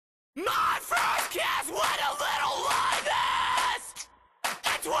My first kiss went a little like this.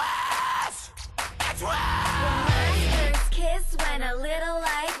 And twist, and twist. My first kiss went a little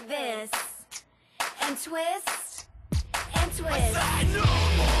like this. And twist, and I twist. said no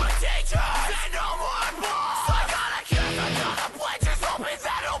more teachers, said no more balls. I gotta kiss until the bleachers hoping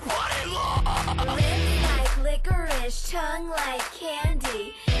that it'll put it long. Lips like licorice, tongue like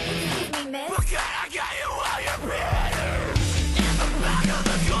candy. Excuse me, miss. But can I get you while you're better? In the back of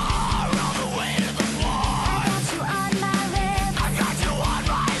the car, all the way to the floor. I got you on my lips. I got you on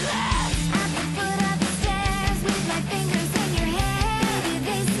my lips. At the foot of the stairs with my fingers in your hair. Baby,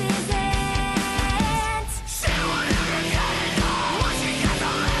 this is it. She would never get enough. Once she gets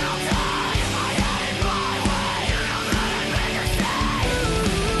a little tight, if I had it my way, you know that I'd make her stay.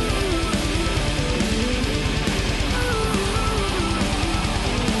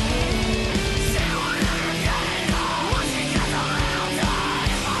 She would never get enough. Once she gets a little tight,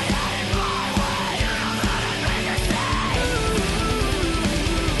 if I had it my way, you know that I'd make her stay.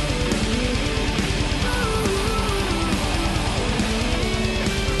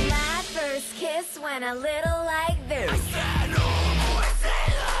 My first kiss went a little like this. I said no more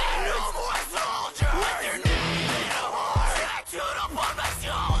sailor, and no more soldier. With your name in a heart tattooed up on my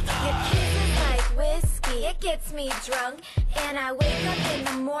shoulder. Your kiss is like whiskey, it gets me drunk. And I wake up in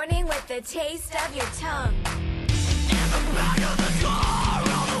the morning with the taste of your tongue. In the back of the car,